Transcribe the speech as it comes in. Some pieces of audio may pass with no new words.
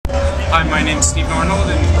Hi, my name's Steve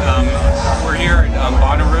Nornhold, and we're here at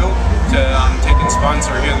Bonnaroo to take and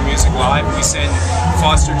sponsor Hear the Music Live. We send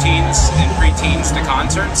foster teens and preteens to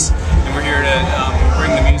concerts, and we're here to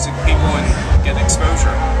bring the music to people and get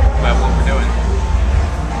exposure about what we're doing.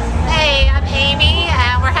 Hey, I'm Aimee,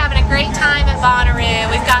 and we're having a great time at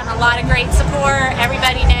Bonnaroo. We've gotten a lot of great support.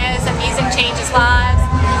 Everybody knows that music changes lives,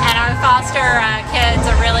 and our foster kids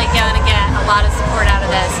are really going to get a lot of support out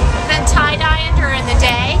of this. We've been tie-dyeing during the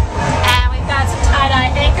day, and we've got some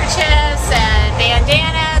tie-dye handkerchiefs and